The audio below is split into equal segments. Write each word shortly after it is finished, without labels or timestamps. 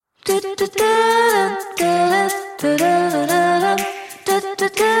Hi,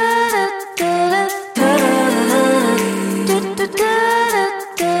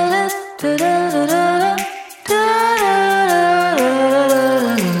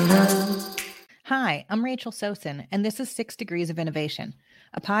 I'm Rachel Sosin, and this is 6 Degrees of Innovation,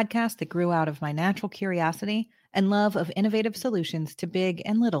 a podcast that grew out of my natural curiosity and love of innovative solutions to big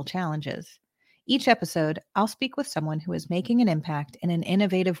and little challenges. Each episode, I'll speak with someone who is making an impact in an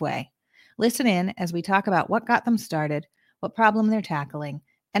innovative way. Listen in as we talk about what got them started, what problem they're tackling,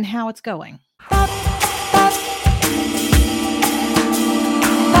 and how it's going.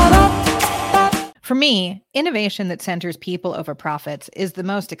 For me, innovation that centers people over profits is the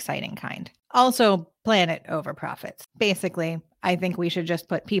most exciting kind. Also, planet over profits. Basically, I think we should just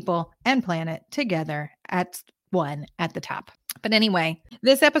put people and planet together at one at the top. But anyway,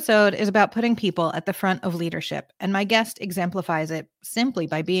 this episode is about putting people at the front of leadership, and my guest exemplifies it simply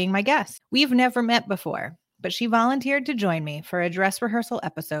by being my guest. We've never met before, but she volunteered to join me for a dress rehearsal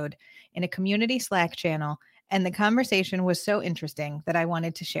episode in a community Slack channel, and the conversation was so interesting that I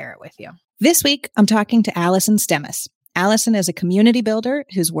wanted to share it with you. This week, I'm talking to Alyson Stemas. Alyson is a community builder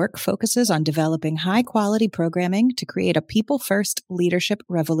whose work focuses on developing high-quality programming to create a people-first leadership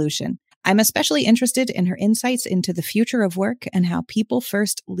revolution. I'm especially interested in her insights into the future of work and how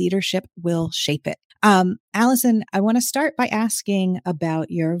people-first leadership will shape it. Alyson, I want to start by asking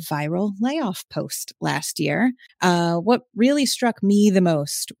about your viral layoff post last year. What really struck me the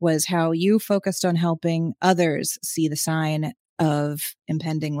most was how you focused on helping others see the sign of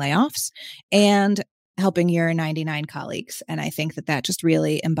impending layoffs and helping your 99 colleagues. And I think that just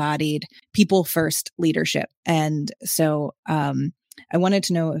really embodied people first leadership. And so I wanted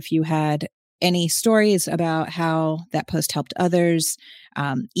to know if you had any stories about how that post helped others,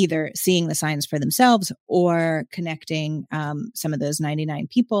 either seeing the signs for themselves or connecting some of those 99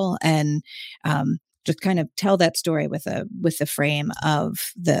 people, and just kind of tell that story with the frame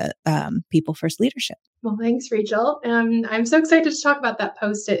of the people first leadership. Well, thanks, Rachel. I'm so excited to talk about that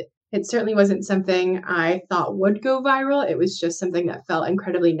post. It certainly wasn't something I thought would go viral. It was just something that felt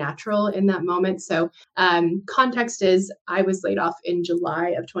incredibly natural in that moment. So context is I was laid off in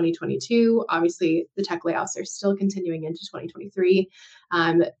July of 2022. Obviously, the tech layoffs are still continuing into 2023.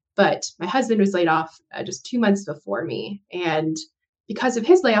 But my husband was laid off just 2 months before me. And because of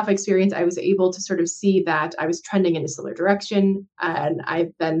his layoff experience, I was able to sort of see that I was trending in a similar direction. And I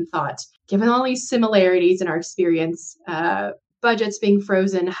then thought, given all these similarities in our experience, budgets being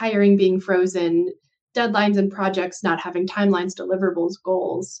frozen, hiring being frozen, deadlines and projects not having timelines, deliverables,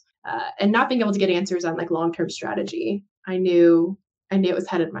 goals, and not being able to get answers on like long-term strategy, I knew it was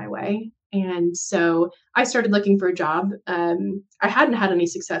headed my way. And so I started looking for a job. I hadn't had any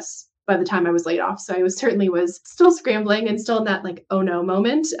success by the time I was laid off. So I was still scrambling and still in that like, oh no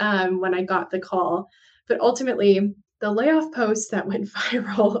moment when I got the call. But ultimately, the layoff post that went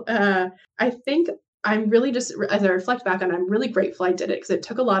viral, I think I'm really just, as I reflect back on it, I'm really grateful I did it because it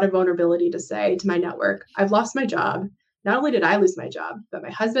took a lot of vulnerability to say to my network, I've lost my job. Not only did I lose my job, but my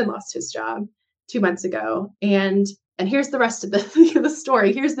husband lost his job 2 months ago. And here's the rest of the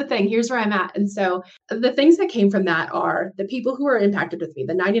story. Here's the thing. Here's where I'm at. And so the things that came from that are the people who were impacted with me,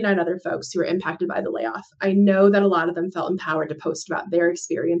 the 99 other folks who were impacted by the layoff. I know that a lot of them felt empowered to post about their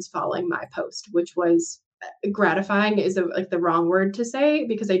experience following my post, which was gratifying is like the wrong word to say,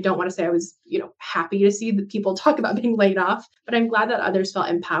 because I don't want to say I was, happy to see that people talk about being laid off, but I'm glad that others felt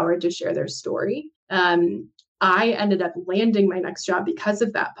empowered to share their story. I ended up landing my next job because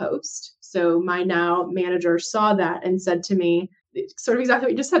of that post. So my now manager saw that and said to me, sort of exactly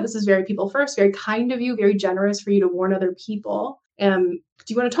what you just said, this is very people first, very kind of you, very generous for you to warn other people. Do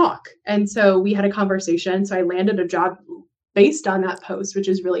you want to talk? And so we had a conversation. So I landed a job based on that post, which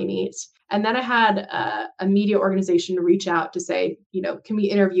is really neat. And then I had a media organization reach out to say, can we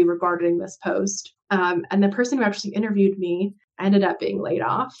interview regarding this post? And the person who actually interviewed me ended up being laid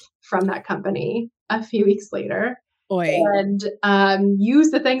off from that company a few weeks later. Oy. And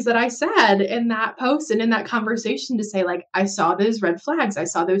use the things that I said in that post and in that conversation to say, like, I saw those red flags. I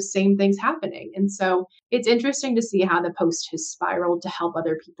saw those same things happening. And so it's interesting to see how the post has spiraled to help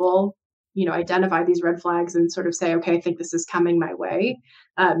other people, identify these red flags and sort of say, okay, I think this is coming my way.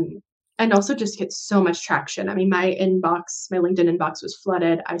 And also just get so much traction. I mean, my LinkedIn inbox was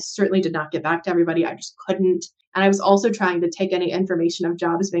flooded. I certainly did not get back to everybody. I just couldn't. And I was also trying to take any information of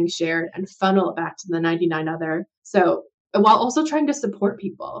jobs being shared and funnel it back to the 99 other. So while also trying to support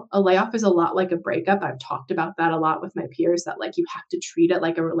people, a layoff is a lot like a breakup. I've talked about that a lot with my peers, that like you have to treat it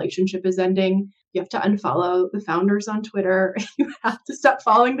like a relationship is ending. You have to unfollow the founders on Twitter. You have to stop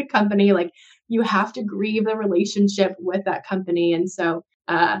following the company. Like you have to grieve the relationship with that company. And so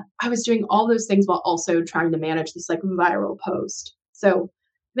I was doing all those things while also trying to manage this like viral post. So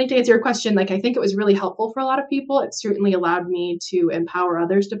I think to answer your question, like I think it was really helpful for a lot of people. It certainly allowed me to empower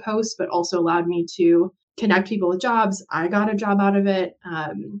others to post, but also allowed me to connect people with jobs. I got a job out of it.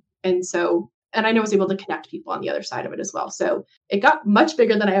 And I know I was able to connect people on the other side of it as well. So it got much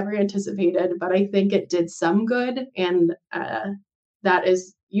bigger than I ever anticipated, but I think it did some good. And that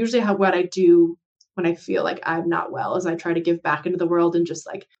is usually what I do when I feel like I'm not well, is I try to give back into the world and just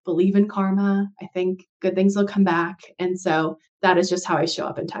like believe in karma. I think good things will come back. And so that is just how I show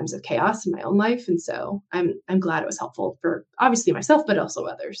up in times of chaos in my own life. And so I'm glad it was helpful for obviously myself, but also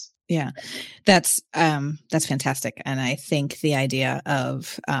others. Yeah, that's fantastic. And I think the idea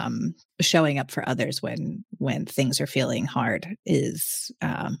of showing up for others when things are feeling hard is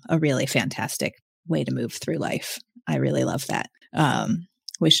a really fantastic way to move through life. I really love that.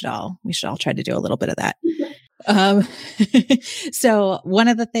 We should all try to do a little bit of that. So one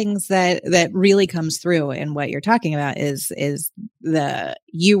of the things that really comes through in what you're talking about is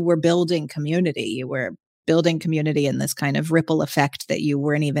you were building community. You were building community in this kind of ripple effect that you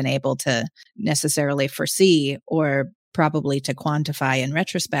weren't even able to necessarily foresee or probably to quantify in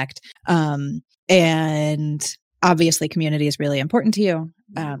retrospect. And obviously community is really important to you.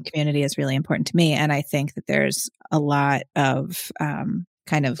 Community is really important to me. And I think that there's a lot of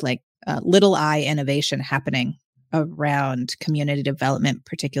kind of like little I innovation happening around community development,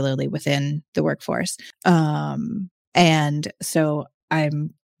 particularly within the workforce. And so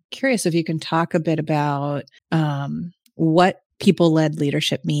I'm curious if you can talk a bit about what people-led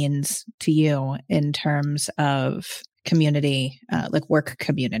leadership means to you in terms of community, like work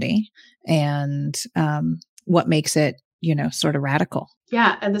community, and what makes it, sort of radical.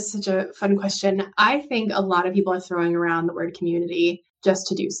 Yeah, and this is such a fun question. I think a lot of people are throwing around the word community just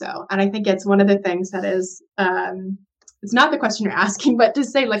to do so. And I think it's one of the things that is, it's not the question you're asking, but to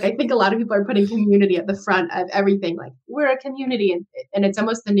say, like, I think a lot of people are putting community at the front of everything. Like, we're a community. And it's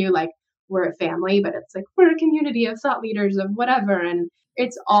almost the new, like, we're a family, but it's like, we're a community of thought leaders of whatever. And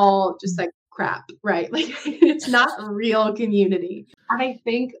it's all just like crap, right? Like, it's not a real community. And I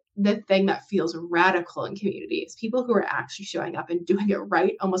think the thing that feels radical in community is people who are actually showing up and doing it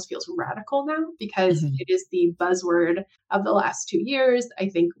right almost feels radical now, because it is the buzzword of the last 2 years. I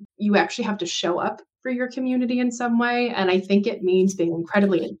think you actually have to show up for your community in some way. And I think it means being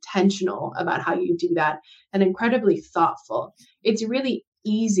incredibly intentional about how you do that and incredibly thoughtful. It's really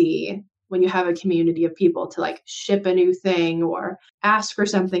easy when you have a community of people to like ship a new thing or ask for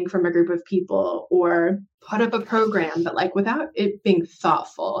something from a group of people or put up a program, but like without it being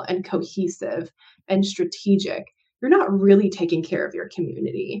thoughtful and cohesive and strategic, you're not really taking care of your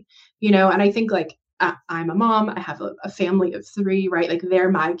community, And I think like I'm a mom, I have a family of 3, right? Like they're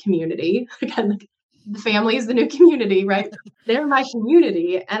my community. Again, like the family is the new community, right? They're my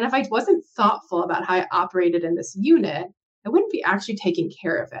community. And if I wasn't thoughtful about how I operated in this unit, I wouldn't be actually taking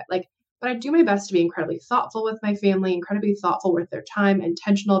care of it. But I do my best to be incredibly thoughtful with my family, incredibly thoughtful with their time,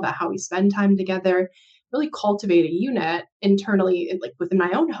 intentional about how we spend time together, really cultivate a unit internally, like within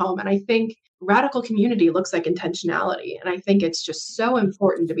my own home. And I think radical community looks like intentionality. And I think it's just so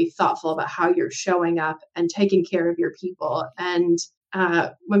important to be thoughtful about how you're showing up and taking care of your people. And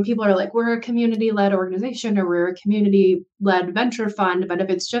when people are like, we're a community-led organization or we're a community-led venture fund, but if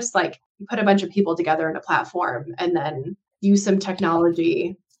it's just like you put a bunch of people together in a platform and then use some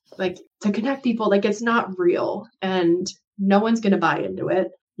technology like to connect people, like it's not real and no one's going to buy into it.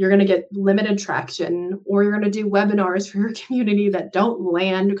 You're going to get limited traction, or you're going to do webinars for your community that don't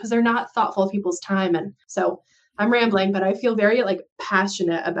land because they're not thoughtful of people's time. And so I'm rambling, but I feel very like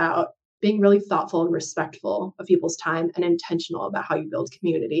passionate about being really thoughtful and respectful of people's time and intentional about how you build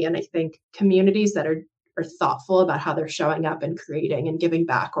community. And I think communities that are thoughtful about how they're showing up and creating and giving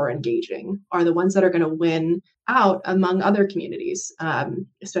back or engaging are the ones that are going to win out among other communities,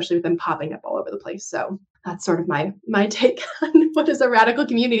 especially with them popping up all over the place. So that's sort of my take on what is a radical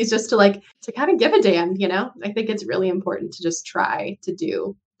community, is just to kind of give a damn, I think it's really important to just try to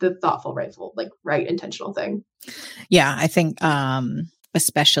do the thoughtful, right intentional thing. Yeah, I think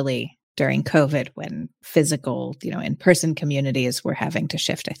especially during COVID, when physical, in-person communities were having to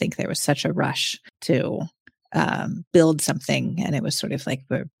shift, I think there was such a rush to build something, and it was sort of like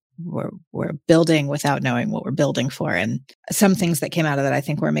we're building without knowing what we're building for. And some things that came out of that I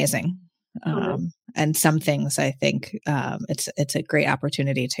think were amazing, and some things I think it's a great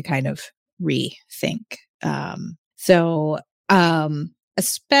opportunity to kind of rethink. So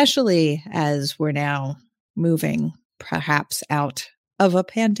especially as we're now moving perhaps out of a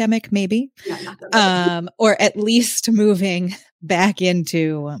pandemic, maybe, or at least moving back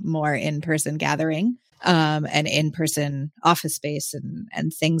into more in-person gathering. and in-person office space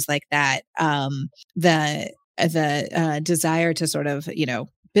and things like that. The desire to sort of,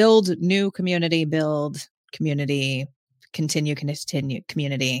 build new community, build community, continue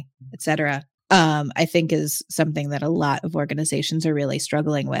community, etc. I think is something that a lot of organizations are really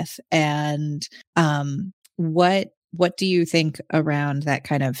struggling with. And what do you think around that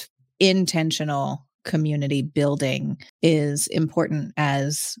kind of intentional community building is important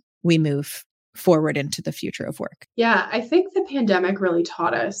as we move forward into the future of work? Yeah, I think the pandemic really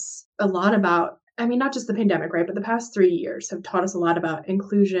taught us a lot about, I mean, not just the pandemic, right? But the past 3 years have taught us a lot about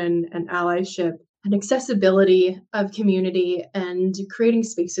inclusion and allyship and accessibility of community and creating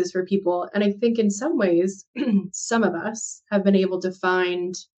spaces for people. And I think in some ways, some of us have been able to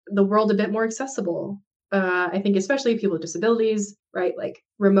find the world a bit more accessible. I think especially people with disabilities, right? Like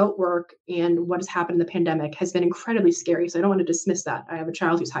remote work and what has happened in the pandemic has been incredibly scary. So I don't want to dismiss that. I have a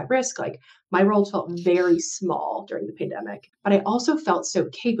child who's high risk. Like my role felt very small during the pandemic, but I also felt so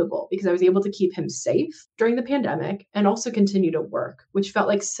capable because I was able to keep him safe during the pandemic and also continue to work, which felt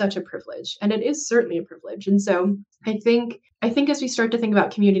like such a privilege. And it is certainly a privilege. And so I think as we start to think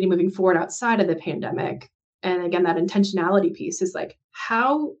about community moving forward outside of the pandemic, and again, that intentionality piece is like,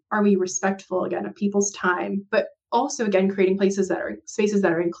 how are we respectful again of people's time, but also again, creating spaces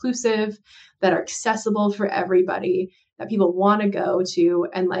that are inclusive, that are accessible for everybody, that people want to go to,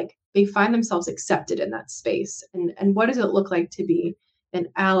 and like they find themselves accepted in that space. And what does it look like to be an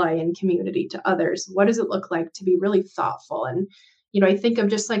ally in community to others? What does it look like to be really thoughtful? And, I think of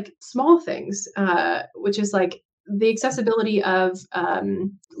just like small things, which is like the accessibility of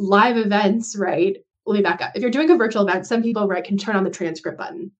live events, right? Let me back up. If you're doing a virtual event, some people, right, can turn on the transcript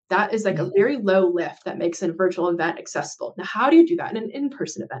button. That is like a very low lift that makes a virtual event accessible. Now, how do you do that in an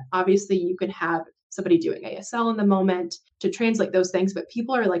in-person event? Obviously, you can have somebody doing ASL in the moment to translate those things, but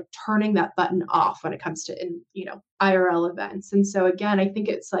people are like turning that button off when it comes to IRL events. And so again, I think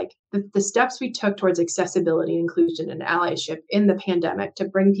it's like the steps we took towards accessibility, inclusion, and allyship in the pandemic to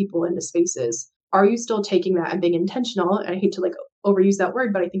bring people into spaces. Are you still taking that and being intentional? And I hate to like overuse that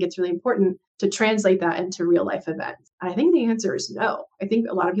word, but I think it's really important to translate that into real life events. And I think the answer is no. I think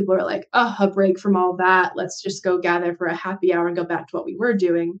a lot of people are like, oh, a break from all that. Let's just go gather for a happy hour and go back to what we were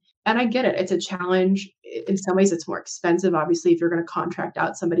doing. And I get it. It's a challenge. In some ways, it's more expensive, obviously, if you're going to contract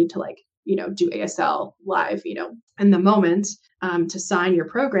out somebody to like, do ASL live, in the moment to sign your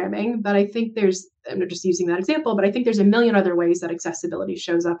programming. But I think I'm not just using that example, but I think there's a million other ways that accessibility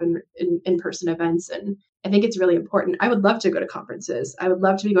shows up in in-person events. And I think it's really important. I would love to go to conferences. I would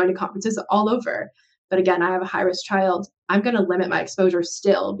love to be going to conferences all over. But again, I have a high-risk child. I'm going to limit my exposure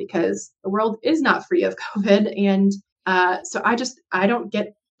still because the world is not free of COVID. And so I don't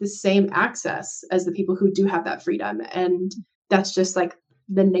get the same access as the people who do have that freedom. And that's just like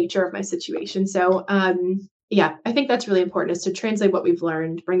the nature of my situation. So yeah, I think that's really important, is to translate what we've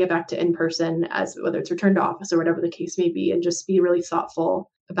learned, bring it back to in-person, as whether it's return to office or whatever the case may be, and just be really thoughtful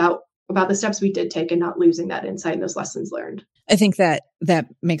about the steps we did take and not losing that insight and those lessons learned. I think that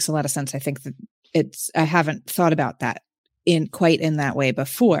makes a lot of sense. I think that I haven't thought about that in that way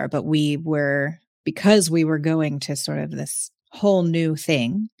before, but because we were going to sort of this whole new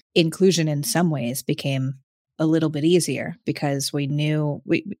thing, inclusion in some ways became a little bit easier because we knew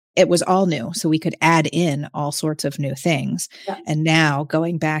it was all new. So we could add in all sorts of new things. Yeah. And now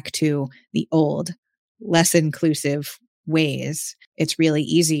going back to the old, less inclusive ways, it's really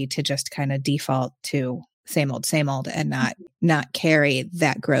easy to just kind of default to same old, and not carry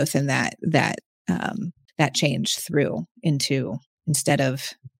that growth and that change through into, instead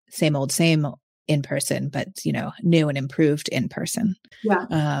of same old in person, but new and improved in person.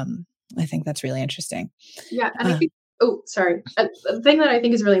 Yeah. I think that's really interesting. Yeah. And I think, the thing that I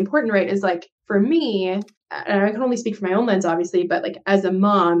think is really important, right, is like for me, and I can only speak from my own lens, obviously, but like as a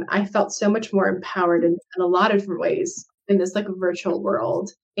mom, I felt so much more empowered in a lot of different ways in this like virtual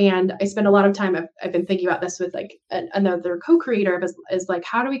world. And I spend a lot of time, I've been thinking about this with like another co-creator, is like,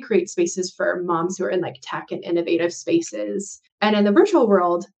 how do we create spaces for moms who are in like tech and innovative spaces? And in the virtual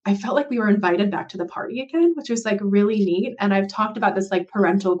world, I felt like we were invited back to the party again, which was like really neat. And I've talked about this like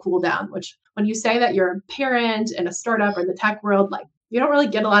parental cool down, which when you say that you're a parent in a startup or in the tech world, like you don't really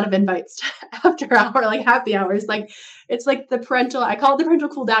get a lot of invites to after hour, like happy hours. Like it's like I call it the parental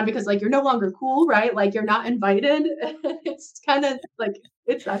cool down because like you're no longer cool, right? Like you're not invited. It's kind of like,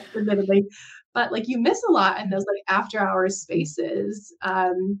 it's us admittedly, but like you miss a lot in those like after hours spaces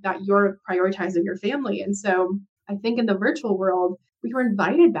that you're prioritizing your family. And so I think in the virtual world, we were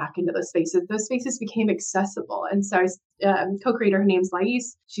invited back into those spaces. Those spaces became accessible. And so co-creator, her name's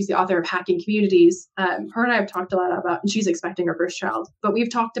Lais. She's the author of Hacking Communities. Her and I have talked a lot about, and she's expecting her first child, but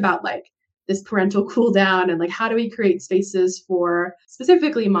we've talked about like this parental cool down, and like, how do we create spaces for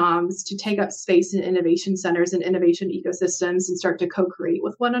specifically moms to take up space in innovation centers and innovation ecosystems and start to co-create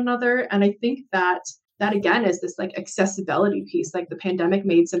with one another. And I think that again is this like accessibility piece. Like the pandemic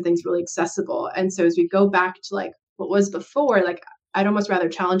made some things really accessible. And so as we go back to like what was before, like I'd almost rather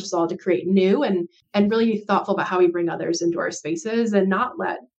challenge us all to create new and really be thoughtful about how we bring others into our spaces and not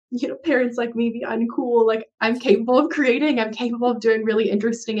let, parents like me be uncool. Like I'm capable of creating, I'm capable of doing really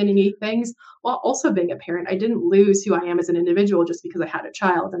interesting and unique things while also being a parent. I didn't lose who I am as an individual just because I had a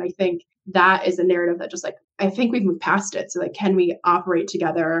child. And I think that is a narrative that just like, I think we've moved past it. So like, can we operate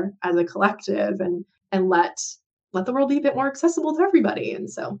together as a collective and let the world be a bit more accessible to everybody?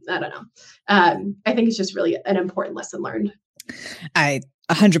 And so I don't know. I think it's just really an important lesson learned. I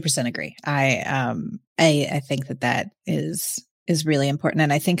 100% agree. I think that is really important.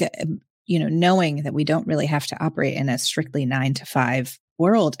 And I think, knowing that we don't really have to operate in a strictly 9 to 5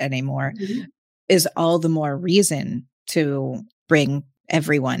 world anymore is all the more reason to bring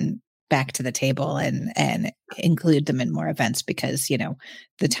everyone back to the table and include them in more events, because,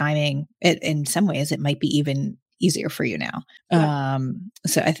 the timing, in some ways, it might be even easier for you now. Yeah.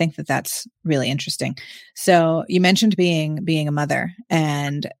 So I think that that's really interesting. So you mentioned being a mother.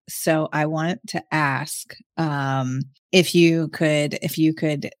 And so I want to ask, if you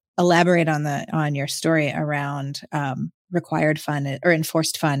could elaborate on your story around, required fun or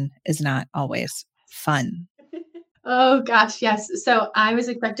enforced fun is not always fun. Oh gosh, yes. So I was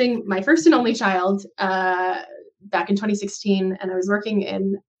expecting my first and only child back in 2016, and I was working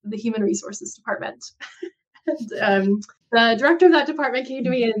in the human resources department. And the director of that department came to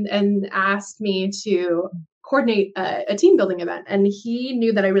me and asked me to coordinate a team building event. And he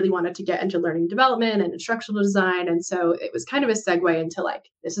knew that I really wanted to get into learning development and instructional design. And so it was kind of a segue into like,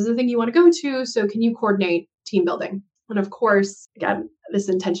 this is the thing you want to go to. So can you coordinate team building? And of course, again, this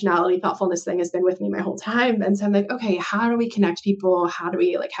intentionality, thoughtfulness thing has been with me my whole time. And so I'm like, okay, how do we connect people? How do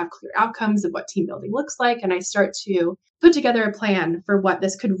we like have clear outcomes of what team building looks like? And I start to put together a plan for what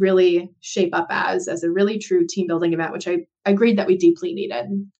this could really shape up as a really true team building event, which I agreed that we deeply needed.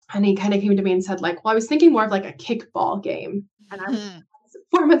 And he kind of came to me and said, like, well, I was thinking more of like a kickball game. And I was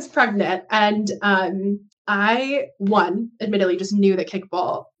 4 months pregnant. And I, admittedly, just knew that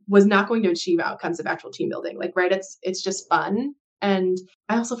kickball was not going to achieve outcomes of actual team building. Like, right, it's just fun. And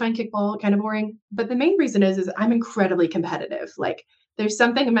I also find kickball kind of boring. But the main reason is I'm incredibly competitive. Like, there's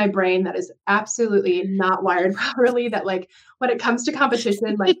something in my brain that is absolutely not wired properly, that like when it comes to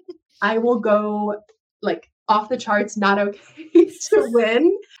competition, like I will go like off the charts, not okay to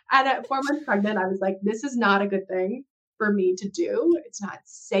win. And at 4 months pregnant, I was like, this is not a good thing for me to do. It's not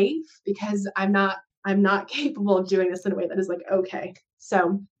safe because I'm not capable of doing this in a way that is like, okay.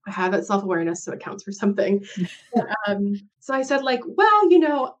 So I have that self-awareness, so it counts for something. But, so I said, like,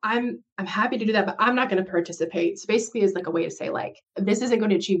 well, I'm happy to do that, but I'm not going to participate. So basically, is like a way to say, like, this isn't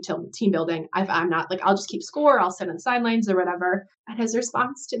going to achieve team building. I'm not like, I'll just keep score. I'll sit on the sidelines or whatever. And his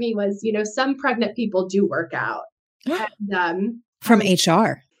response to me was, some pregnant people do work out. And, from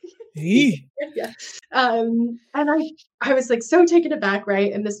HR. Yeah. And I was like so taken aback,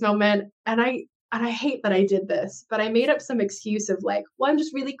 right, in this moment. And I hate that I did this, but I made up some excuse of like, well, I'm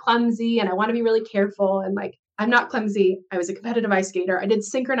just really clumsy and I want to be really careful. And like, I'm not clumsy. I was a competitive ice skater. I did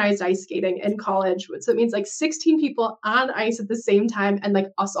synchronized ice skating in college. So it means like 16 people on ice at the same time and like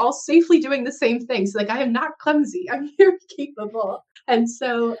us all safely doing the same thing. So like, I am not clumsy. I'm very capable. And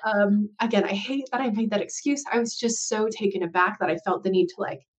so, again, I hate that I made that excuse. I was just so taken aback that I felt the need to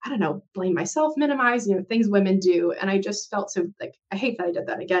like, I don't know, blame myself, minimize, things women do. And I just felt so like, I hate that I did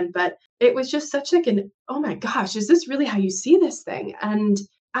that again, but it was just such like oh my gosh, is this really how you see this thing? And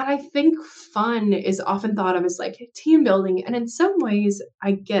I think fun is often thought of as like team building. And in some ways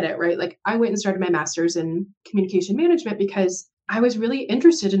I get it, right? Like I went and started my master's in communication management because I was really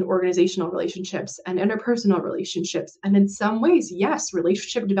interested in organizational relationships and interpersonal relationships. And in some ways, yes,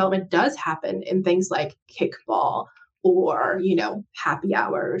 relationship development does happen in things like kickball or, happy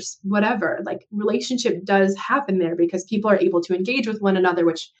hours, whatever. Like relationship does happen there because people are able to engage with one another,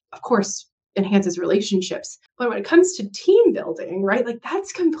 which of course enhances relationships. But when it comes to team building, right, like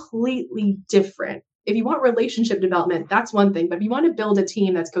that's completely different. If you want relationship development, that's one thing. But if you want to build a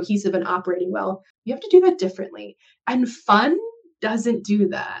team that's cohesive and operating well, you have to do that differently. And fun doesn't do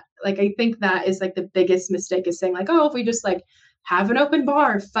that. Like, I think that is like the biggest mistake, is saying like, oh, if we just like have an open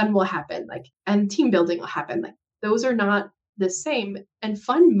bar, fun will happen, like, and team building will happen. Like, those are not the same. And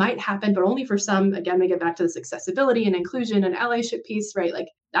fun might happen, but only for some. Again, we get back to this accessibility and inclusion and allyship piece, right? Like,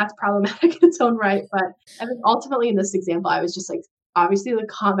 that's problematic in its own right. But I think ultimately in this example, I was just like, obviously the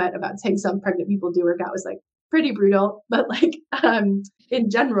comment about saying some pregnant people do work out was like, pretty brutal. But like in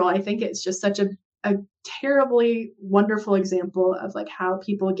general, I think it's just such a terribly wonderful example of like how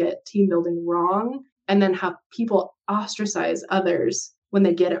people get team building wrong, and then how people ostracize others when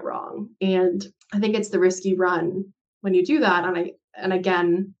they get it wrong. And I think it's the risk you run when you do that. And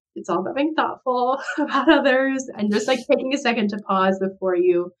again, it's all about being thoughtful about others and just like taking a second to pause before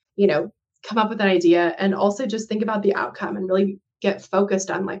you, come up with an idea, and also just think about the outcome and really get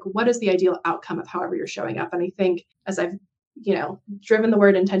focused on like, what is the ideal outcome of however you're showing up. And I think as I've, driven the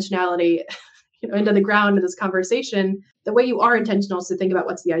word intentionality, into the ground in this conversation, the way you are intentional is to think about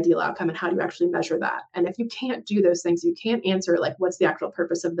what's the ideal outcome and how do you actually measure that. And if you can't do those things, you can't answer like, what's the actual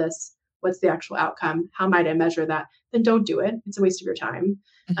purpose of this? What's the actual outcome? How might I measure that? Then don't do it. It's a waste of your time.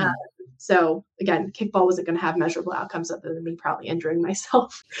 Mm-hmm. So again, kickball wasn't going to have measurable outcomes other than me probably injuring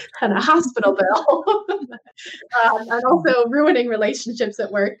myself and a hospital bill, and also ruining relationships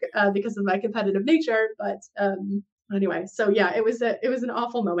at work because of my competitive nature. But anyway, so yeah, it was an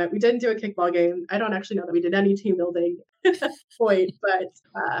awful moment. We didn't do a kickball game. I don't actually know that we did any team building point,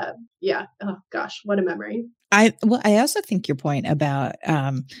 but oh gosh, what a memory. I also think your point about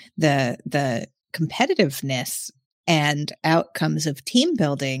the competitiveness and outcomes of team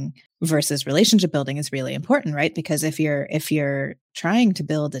building versus relationship building is really important, right? Because if you're trying to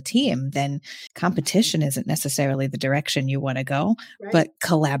build a team, then competition isn't necessarily the direction you want to go, right, but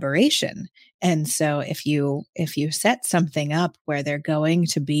collaboration. And so if you set something up where they're going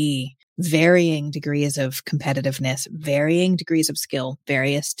to be varying degrees of competitiveness, varying degrees of skill,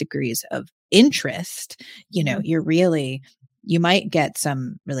 various degrees of interest, you might get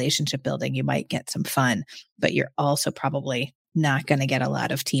some relationship building, you might get some fun, but you're also probably not going to get a lot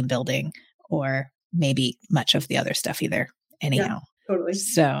of team building or maybe much of the other stuff either anyhow. Yeah, totally.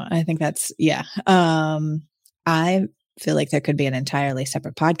 So I think that's, I feel like there could be an entirely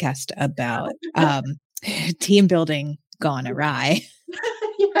separate podcast about team building gone awry.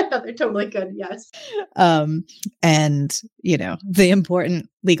 Yeah, they're totally good. Yes. And, the important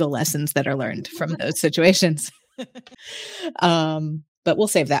legal lessons that are learned from those situations. But we'll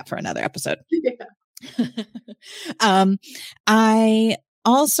save that for another episode. Yeah. I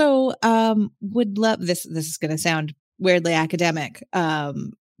also would love this. This is going to sound weirdly academic,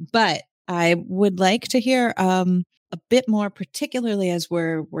 but I would like to hear a bit more, particularly as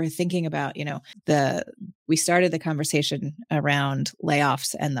we're thinking about, we started the conversation around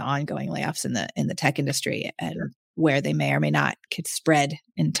layoffs and the ongoing layoffs in the tech industry, and sure, where they may or may not could spread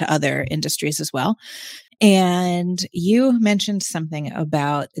into other industries as well. And you mentioned something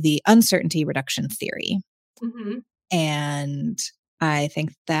about the uncertainty reduction theory. Mm-hmm. And I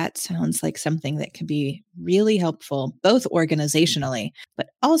think that sounds like something that could be really helpful, both organizationally, but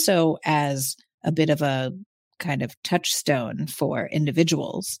also as a bit of a kind of touchstone for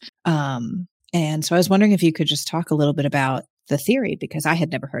individuals. And so I was wondering if you could just talk a little bit about the theory, because I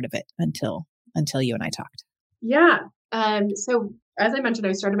had never heard of it until you and I talked. Yeah. So as I mentioned,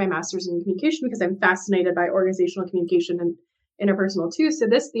 I started my master's in communication because I'm fascinated by organizational communication and interpersonal too. So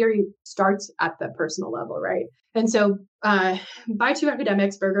this theory starts at the personal level, right? And so by two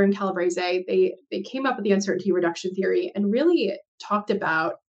academics, Berger and Calabrese, they came up with the uncertainty reduction theory and really talked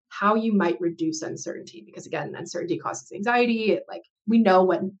about how you might reduce uncertainty. Because again, uncertainty causes anxiety. We know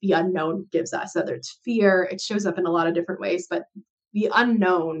what the unknown gives us, whether it's fear, it shows up in a lot of different ways, but the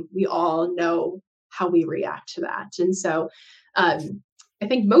unknown, we all know how we react to that. And so I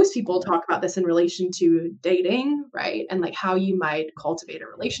think most people talk about this in relation to dating, right? And like how you might cultivate a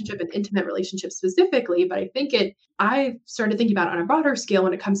relationship, an intimate relationship specifically. But I think I started thinking about it on a broader scale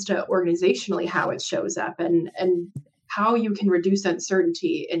when it comes to organizationally, how it shows up and how you can reduce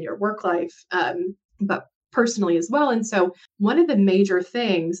uncertainty in your work life, but personally as well. And so one of the major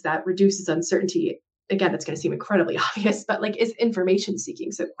things that reduces uncertainty, again, it's going to seem incredibly obvious, but is information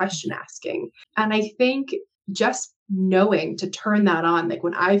seeking. So question asking. And I think just knowing to turn that on,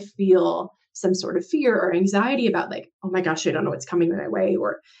 when I feel some sort of fear or anxiety about oh my gosh, I don't know what's coming my way,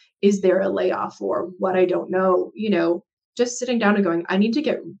 or is there a layoff, or what I don't know, just sitting down and going, I need to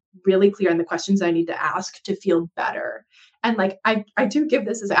get really clear on the questions I need to ask to feel better. And I do give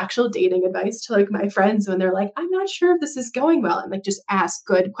this as actual dating advice to my friends when they're like, I'm not sure if this is going well. And just ask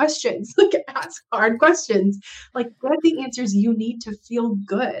good questions, ask hard questions, get the answers you need to feel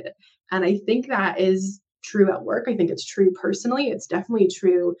good. And I think that is true at work. I think it's true personally. It's definitely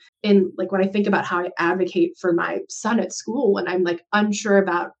true in when I think about how I advocate for my son at school when I'm unsure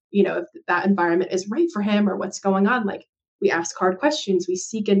about, if that environment is right for him or what's going on. We ask hard questions, we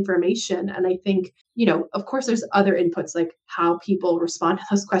seek information. And I think, of course, there's other inputs like how people respond to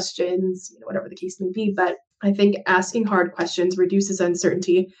those questions, whatever the case may be. But I think asking hard questions reduces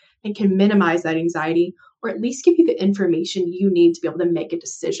uncertainty and can minimize that anxiety, or at least give you the information you need to be able to make a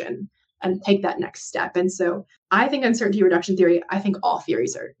decision and take that next step. And so I think uncertainty reduction theory, I think all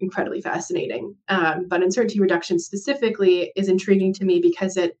theories are incredibly fascinating. But uncertainty reduction specifically is intriguing to me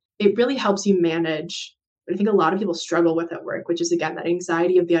because it really helps you manage what I think a lot of people struggle with at work, which is, again, that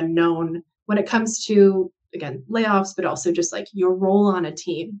anxiety of the unknown when it comes to, again, layoffs, but also just like your role on a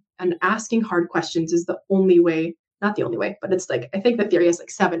team. And asking hard questions is the only way, not the only way, but it's like, I think the theory has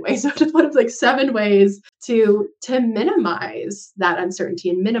like 7 ways. So just one of like 7 ways to minimize that uncertainty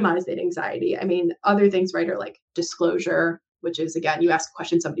and minimize that anxiety. I mean, other things, right, are like disclosure, which is, again, you ask a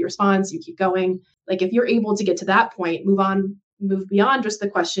question, somebody responds, you keep going. Like if you're able to get to that point, move beyond just the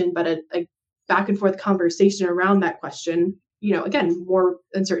question, but a back and forth conversation around that question, again, more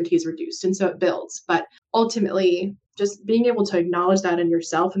uncertainty is reduced. And so it builds. But ultimately, just being able to acknowledge that in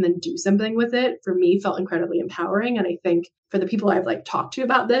yourself and then do something with it, for me, felt incredibly empowering. And I think for the people I've like talked to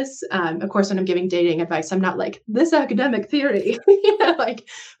about this, of course, when I'm giving dating advice, I'm not like this academic theory, but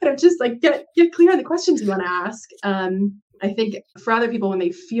I'm just like, get clear on the questions you want to ask. I think for other people, when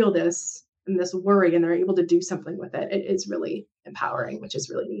they feel this and this worry and they're able to do something with it, it is really empowering, which is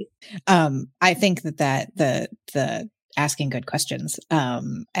really neat. I think that the asking good questions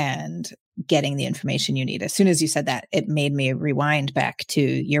and getting the information you need. As soon as you said that, it made me rewind back to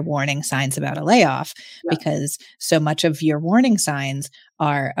your warning signs about a layoff, because so much of your warning signs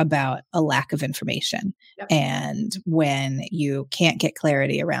are about a lack of information. And when you can't get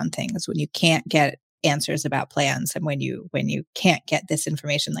clarity around things, when you can't get answers about plans, and when you can't get this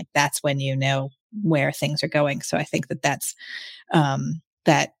information, like that's when you know where things are going. So I think that's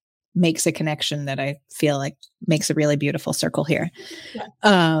that makes a connection that I feel like makes a really beautiful circle here.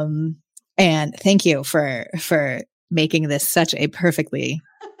 And thank you for making this such a perfectly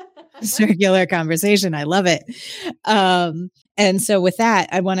circular conversation. I love it. And so with that,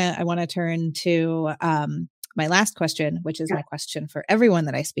 I want to turn to my last question, which is my question for everyone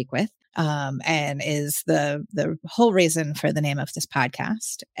that I speak with, and is the whole reason for the name of this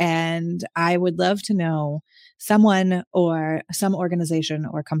podcast. And I would love to know someone or some organization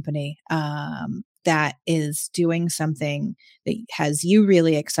or company that is doing something that has you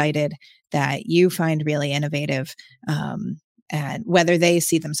really excited, that you find really innovative, and whether they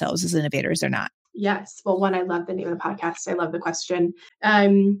see themselves as innovators or not. Yes. Well, one, I love the name of the podcast. I love the question. I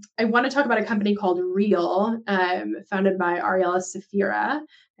want to talk about a company called Real, founded by Ariella Safira.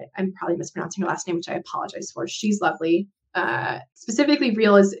 I'm probably mispronouncing her last name, which I apologize for. She's lovely. Specifically,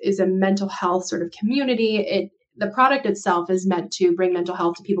 Real is a mental health sort of community. The product itself is meant to bring mental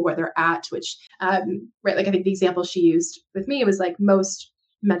health to people where they're at, which, right, like I think the example she used with me was like most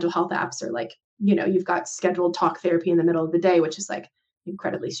mental health apps are like, you've got scheduled talk therapy in the middle of the day, which is like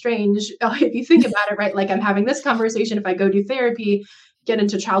incredibly strange. If you think about it, right? Like I'm having this conversation, if I go do therapy, get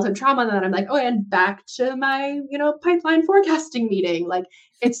into childhood trauma, and then I'm like, oh, and back to my, pipeline forecasting meeting. Like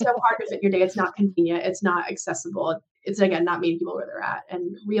it's so hard to fit your day. It's not convenient. It's not accessible. It's, again, not meeting people where they're at.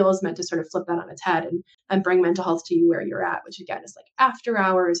 And Real is meant to sort of flip that on its head and bring mental health to you where you're at, which again is like after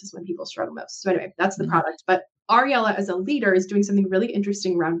hours is when people struggle most. So anyway, that's the product. But Ariella as a leader is doing something really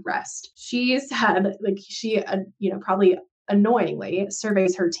interesting around rest. She's had probably annoyingly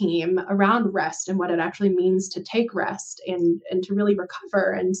surveys her team around rest and what it actually means to take rest and to really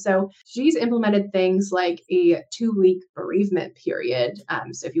recover. And so she's implemented things like a 2-week bereavement period.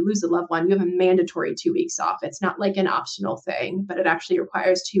 So if you lose a loved one, you have a mandatory 2 weeks off. It's not like an optional thing, but it actually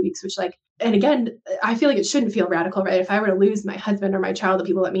requires 2 weeks, which and again, I feel like it shouldn't feel radical, right? If I were to lose my husband or my child, the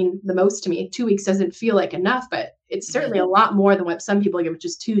people that mean the most to me, 2 weeks doesn't feel like enough, but it's certainly a lot more than what some people give, which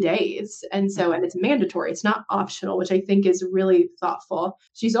is 2 days. And it's mandatory. It's not optional, which I think is really thoughtful.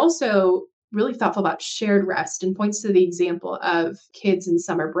 She's also really thoughtful about shared rest and points to the example of kids in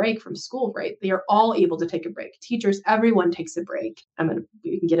summer break from school, right? They are all able to take a break. Teachers, everyone takes a break.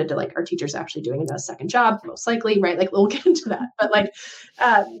 We can get into like our teachers actually doing a second job, most likely, right? Like we'll get into that. But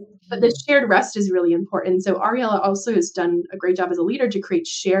but the shared rest is really important. So Ariella also has done a great job as a leader to create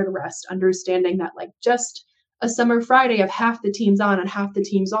shared rest, understanding that like just a summer Friday of half the teams on and half the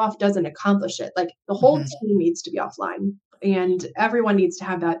teams off doesn't accomplish it. Like the whole team needs to be offline, and everyone needs to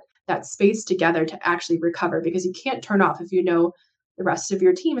have that space together to actually recover, because you can't turn off if the rest of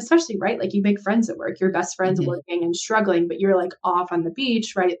your team, especially, right? Like you make friends at work, your best friends working and struggling, but you're like off on the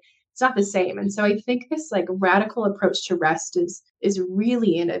beach, right? It's not the same. And so I think this like radical approach to rest is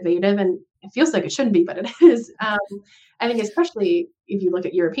really innovative, and it feels like it shouldn't be, but it is. I think especially if you look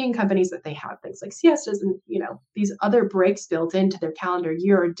at European companies, that they have things like siestas and these other breaks built into their calendar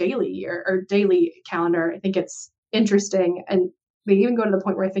year or daily calendar. I think it's interesting. And they even go to the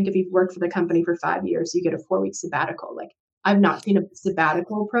point where I think if you've worked for the company for 5 years, you get a 4-week sabbatical. Like I've not seen a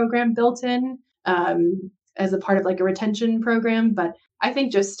sabbatical program built in as a part of like a retention program. But I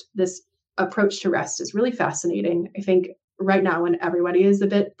think just this approach to rest is really fascinating. I think right now when everybody is a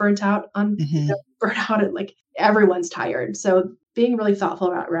bit burnt out on burnout and like everyone's tired. So being really thoughtful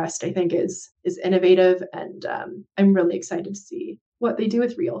about rest, I think is innovative, and I'm really excited to see what they do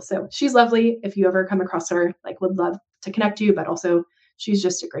with Reel. So she's lovely. If you ever come across her, like would love to connect you, but also she's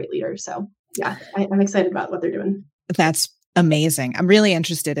just a great leader. So yeah, I'm excited about what they're doing. That's amazing. I'm really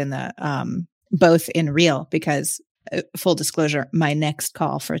interested in the both in Reel because full disclosure, my next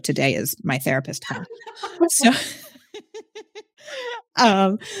call for today is my therapist call.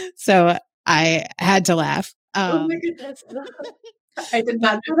 So I had to laugh. Oh my goodness. I did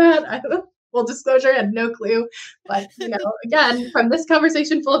not know that. Full disclosure, I had no clue. But, again, from this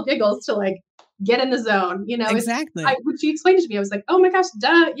conversation full of giggles to like get in the zone, exactly. When she explained it to me, I was like, oh my gosh,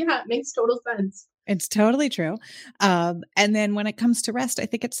 duh. Yeah, it makes total sense. It's totally true. And then when it comes to rest, I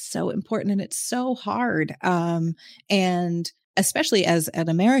think it's so important and it's so hard. And especially as an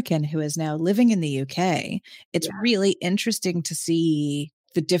American who is now living in the UK, it's really interesting to see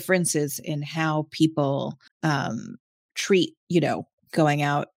the differences in how people treat, going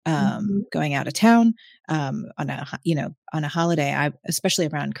out of town on a holiday. Especially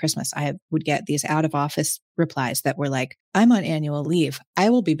around Christmas, I would get these out of office replies that were like, "I'm on annual leave. I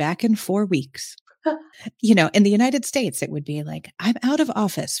will be back in 4 weeks." In the United States, it would be like, "I'm out of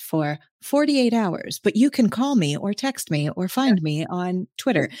office for 48 hours, but you can call me or text me or find me on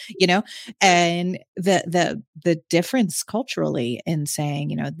Twitter," and the difference culturally in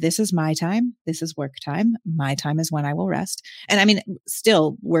saying, this is my time, this is work time, my time is when I will rest. And I mean,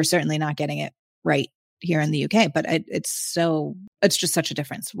 still, we're certainly not getting it right here in the UK, but it's just such a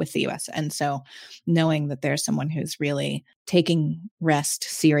difference with the US. And so knowing that there's someone who's really taking rest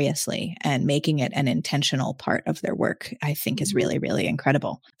seriously and making it an intentional part of their work, I think is really, really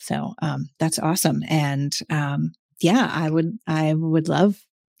incredible. So that's awesome. And I would love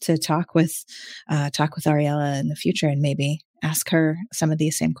to talk with Ariella in the future and maybe ask her some of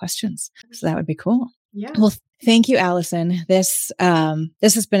these same questions. So that would be cool. Yeah. Well, thank you, Alyson. This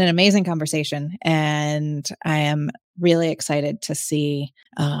has been an amazing conversation, and I am really excited to see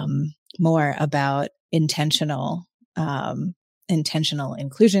more about intentional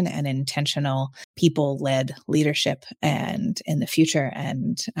inclusion and intentional people-led leadership, and in the future,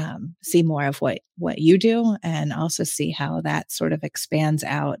 and see more of what you do, and also see how that sort of expands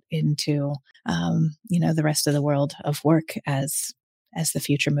out into the rest of the world of work as the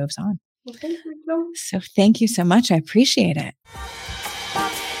future moves on. Well, thank you. So thank you so much. I appreciate it.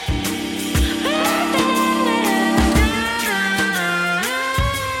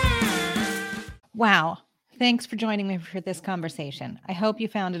 Wow. Thanks for joining me for this conversation. I hope you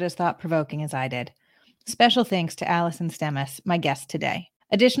found it as thought-provoking as I did. Special thanks to Alyson Stemas, my guest today.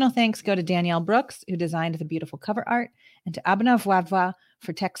 Additional thanks go to Danielle Brooks, who designed the beautiful cover art, and to Abhinav Wadhwa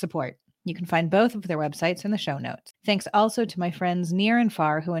for tech support. You can find both of their websites in the show notes. Thanks also to my friends near and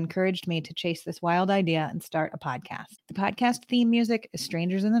far who encouraged me to chase this wild idea and start a podcast. The podcast theme music is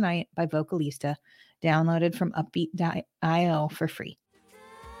Strangers in the Night by Vocalista, downloaded from upbeat.io for free.